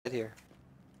here.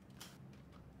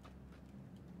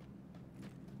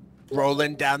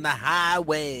 Rolling down the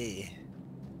highway.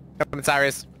 Coming,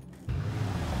 Cyrus.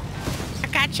 I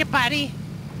got you, buddy.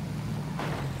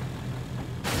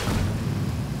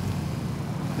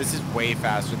 This is way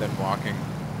faster than walking.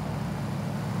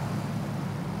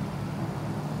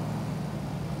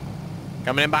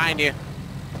 Coming in behind you.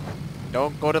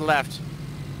 Don't go to the left.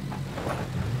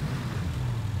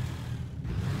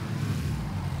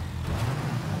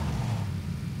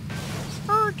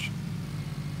 Surge.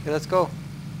 Okay, let's go.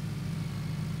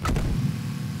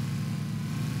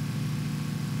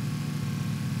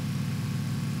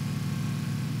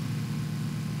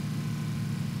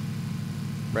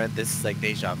 Brent, this is like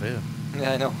deja vu.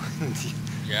 Yeah, I know.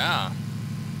 Yeah.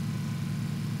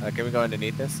 Can we go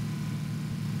underneath this?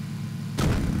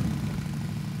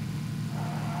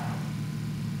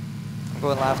 I'm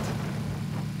going left.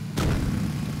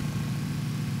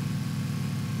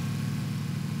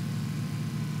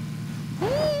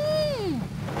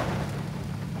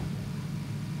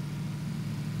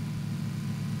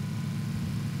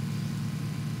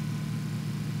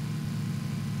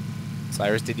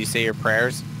 Cyrus, did you say your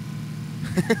prayers?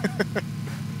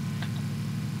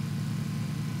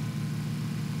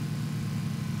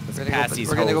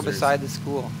 We're gonna go beside the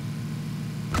school.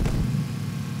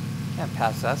 Can't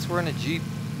pass us. We're in a Jeep.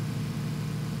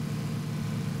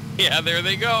 Yeah, there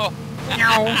they go. He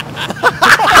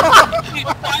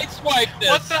sideswiped this.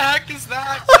 What the heck is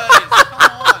that, guys?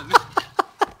 Come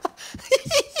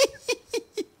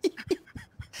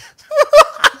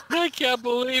on. I can't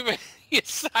believe it. He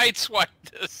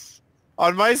sideswiped this.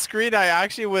 On my screen, I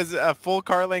actually was a full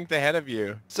car length ahead of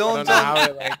you. Zone, I don't know how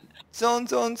it, like...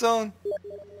 Zone.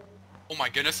 Oh my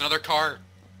goodness, another car.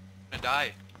 I'm gonna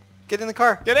die. Get in the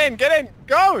car. Get in,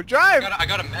 go, drive. I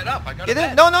gotta med up. I gotta Get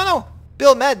in. med. No.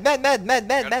 Bill, med. I gotta med.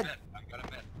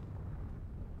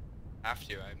 Have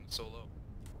to. I'm so low.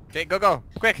 Okay, go,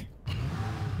 quick.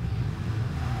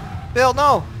 Bill,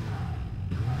 no.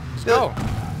 Let's Bill. go.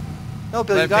 No,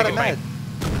 Bill, Let you him got take it, it, med.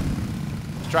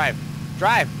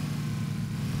 Drive.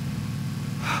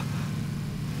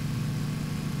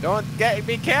 Don't get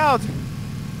me killed.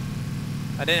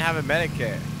 I didn't have a medic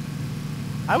kit.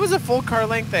 I was a full car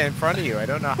length in front of you. I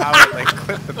don't know how it like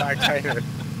clipped the back tire.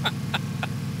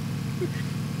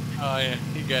 Oh yeah,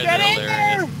 you guys Get are in hilarious.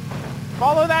 there!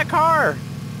 Follow that car.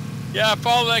 Yeah,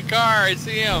 follow that car. I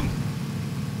see him.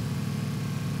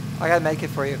 I got a med kit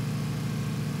for you.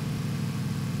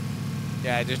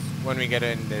 Yeah, just when we get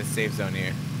in the safe zone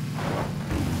here.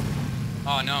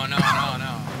 Oh no.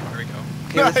 There we go.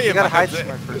 Okay, we You gotta might hide have to-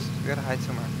 somewhere first. We gotta hide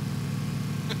somewhere.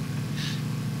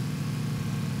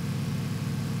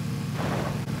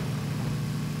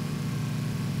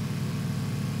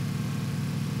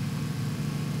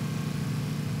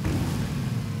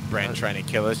 Brent trying to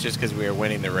kill us just because we were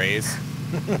winning the race.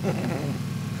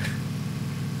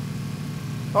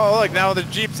 Oh look, now the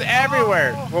Jeeps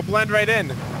everywhere. We'll blend right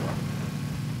in.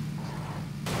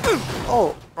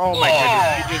 Oh. Oh my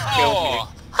goodness, he just killed me.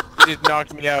 He just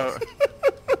knocked me out.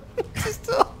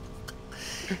 Still.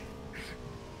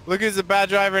 Look who's a bad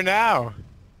driver now.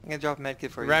 I'm gonna drop a med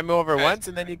kit for You you. ran me over Okay. once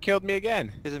and then you killed me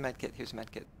again. Here's a med kit.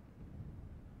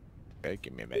 Okay,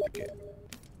 give me a med kit.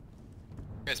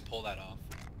 You guys pull that off.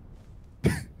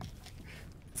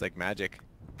 It's like magic.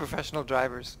 Professional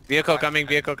drivers. Vehicle coming.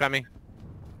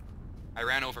 I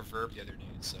ran over Verb the other day,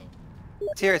 so.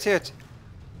 It's here.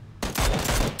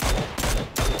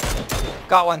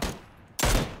 Got one.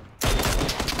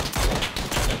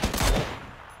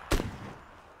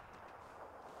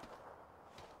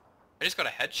 I just got a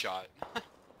headshot.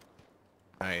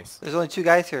 Nice. There's only 2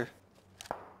 guys here.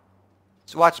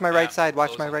 So watch my Yeah, right side. Watch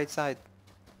close my up. right side.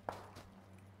 I'm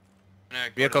gonna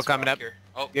go Vehicle to this coming rock up. here.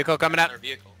 Oh, Vehicle coming up. another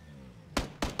vehicle.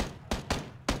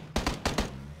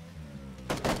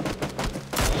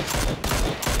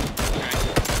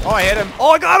 Oh, I hit him.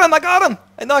 Oh, I got him!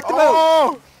 I knocked him out!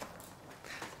 Oh!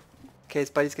 Okay, his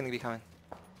buddy's gonna be coming.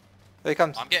 There he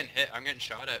comes. I'm getting hit. I'm getting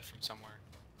shot at from somewhere.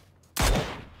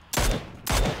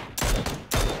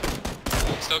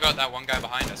 Still got that one guy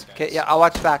behind us, guys. Okay, yeah, I'll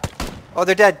watch back. Oh,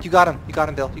 they're dead. You got him,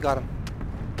 Bill. You got him.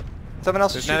 Someone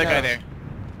else There's is another shooting guy at us. there.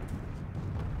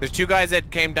 There's 2 guys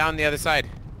that came down the other side.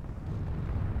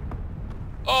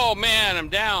 Oh man, I'm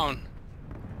down.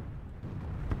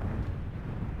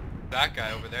 That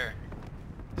guy over there.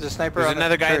 There's a sniper There's on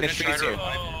another guy in the church. trees here.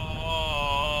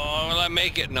 Oh, will I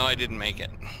make it? No, I didn't make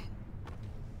it.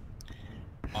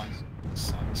 Oh,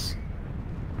 sucks.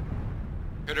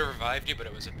 Could have revived you, but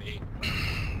it was a bait.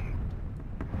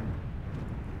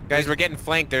 Guys, we're getting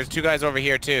flanked. There's 2 guys over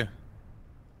here too.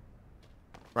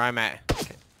 Where I'm at.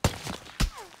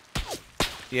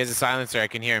 He has a silencer. I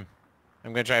can hear him.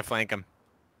 I'm gonna try to flank him.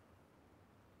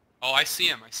 Oh, I see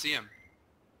him. I see him.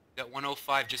 That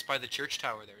 105 just by the church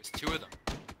tower. There's 2 of them.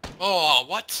 Oh,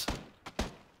 what?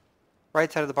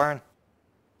 Right side of the barn.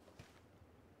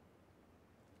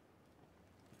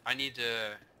 I need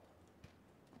to...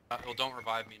 well, don't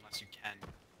revive me unless you can.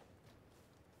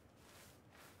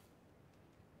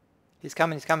 He's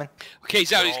coming, he's coming. Okay,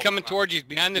 he's out. He's Oh, coming wow. towards you. He's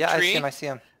behind the Yeah, tree I see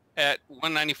him. at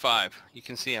 195. You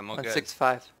can see him. Okay.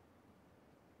 165.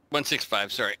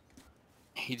 165, sorry.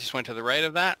 He just went to the right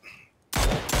of that.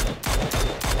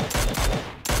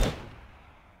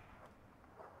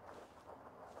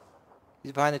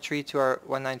 He's behind the tree to our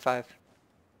 195.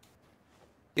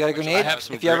 You got a Which I grenade? have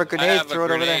some If you have a I grenade, have throw a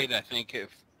it over grenade, there. I think, if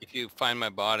you find my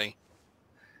body.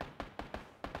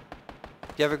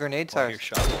 Do you have a grenade, Oh, Cyrus? here's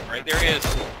shots. Right there he is.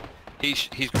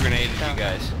 He's grenaded Down. you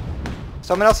guys.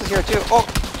 Someone else is here too. Oh!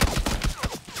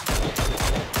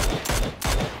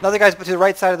 Another guy's to the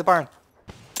right side of the barn.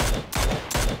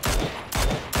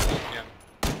 Yeah.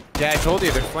 Yeah, I told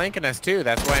you they're flanking us too.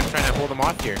 That's why I'm trying to hold them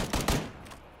off here.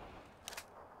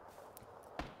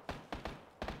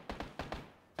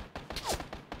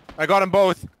 I got them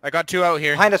both. I got 2 out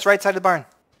here. Behind us, right side of the barn.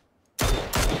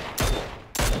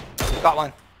 Got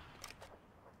one.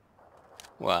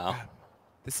 Wow.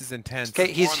 This is intense. Okay,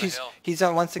 More he's on the hill. he's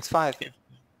on 165.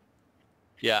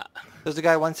 Yeah. There's a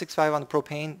guy 165 on the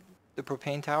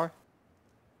propane tower.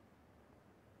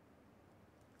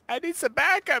 I need some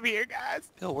backup here, guys.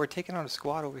 Bill, we're taking on a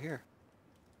squad over here.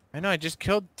 I know. I just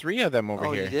killed 3 of them over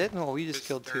Oh, here. you did? No, we just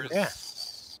killed 2.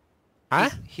 There's- Yeah. Huh?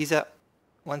 He's at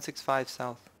 165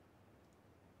 south.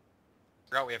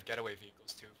 Forgot we have getaway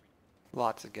vehicles too.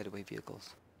 Lots of getaway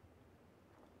vehicles.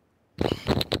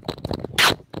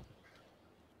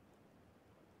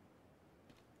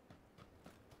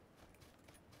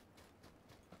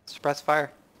 Suppress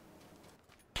fire.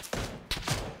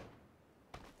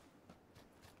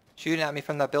 Shooting at me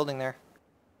from that building there.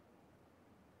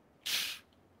 Is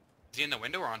he in the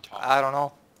window or on top? I don't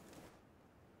know.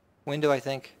 Window, I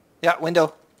think. Yeah,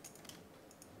 window.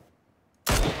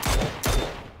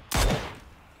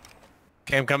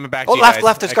 Okay, I'm coming back Oh, to you left, guys.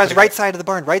 left. There's I guys could've- right side of the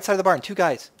barn. Right side of the barn. 2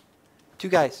 guys. 2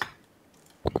 guys.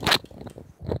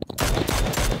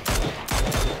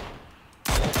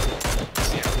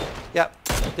 See him? Yep.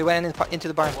 They went into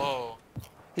the barn. Whoa.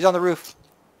 He's on the roof.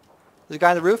 There's a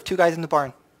guy on the roof. 2 guys in the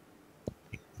barn.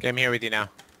 Okay, I'm here with you now.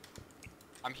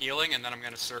 I'm healing and then I'm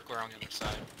gonna circle around the other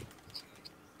side.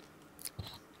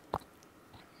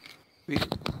 We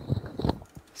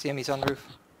see him. He's on the roof.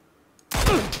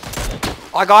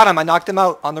 Oh, I got him. I knocked him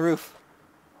out on the roof.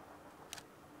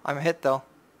 I'm hit though.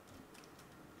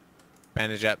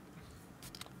 Bandage up.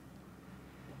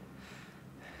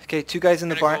 Okay, 2 guys in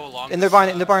the Gonna barn. go along In the this, barn.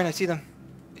 In the barn. I see them.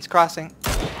 He's crossing.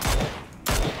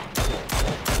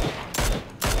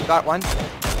 Got one.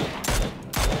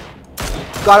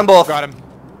 Got them both. Got him.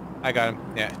 I got him.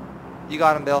 Yeah. You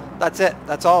got him, Bill. That's it.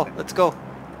 That's all. Let's go.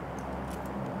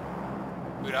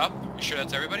 Boot up. You sure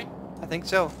that's everybody? I think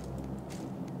so.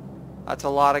 That's a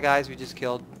lot of guys we just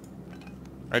killed.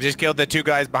 I just killed the 2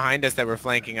 guys behind us that were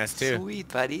flanking us too. Sweet,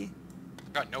 buddy.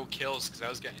 Got no kills because I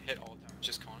was getting hit all the time.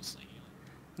 Just constantly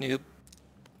healing. Noob.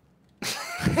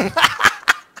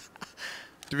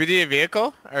 Do we need a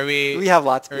vehicle? Are we? We have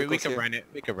lots of Or we vehicles can here. run it.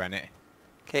 We can run it.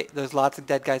 Okay, there's lots of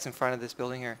dead guys in front of this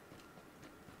building here.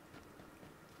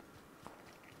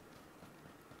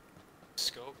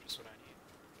 Scope is what I need.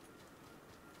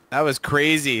 That was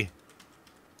crazy.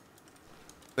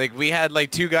 Like we had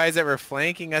like 2 guys that were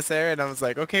flanking us there, and I was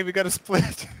like, okay, we gotta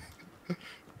split.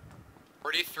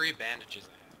 43 bandages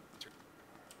I have.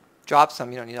 Drop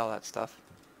some. You don't need all that stuff.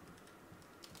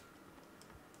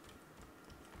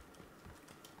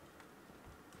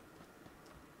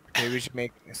 Maybe we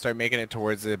should start making it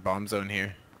towards the bomb zone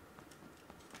here.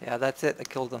 Yeah, that's it. I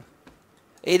killed them.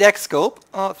 8x scope.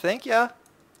 Oh, thank ya.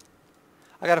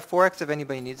 I got a 4x if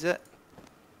anybody needs it.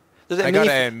 There's a I got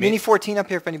mini, a mini 14 up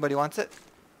here if anybody wants it.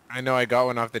 I know I got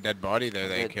one off the dead body there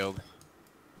that I Good. killed.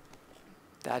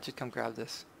 Dad should come grab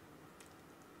this.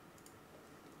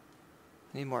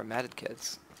 I need more matted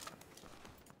kids.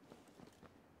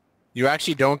 You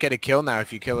actually don't get a kill now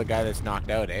if you kill a guy that's knocked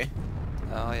out, eh?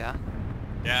 Oh, yeah.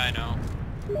 Yeah, I know.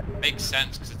 Makes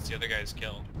sense because it's the other guy's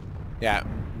kill. Yeah,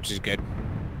 which is good.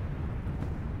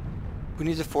 Who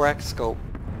needs a 4x scope?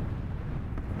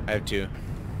 I have 2.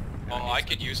 Oh, I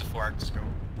could use a 4x scope.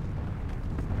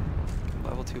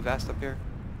 Level 2 vest up here.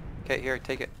 Okay, here,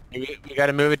 take it. We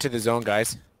gotta move it to the zone,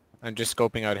 guys. I'm just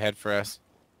scoping out ahead for us.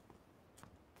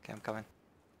 Okay, I'm coming.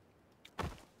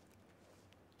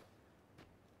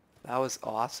 That was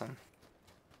awesome.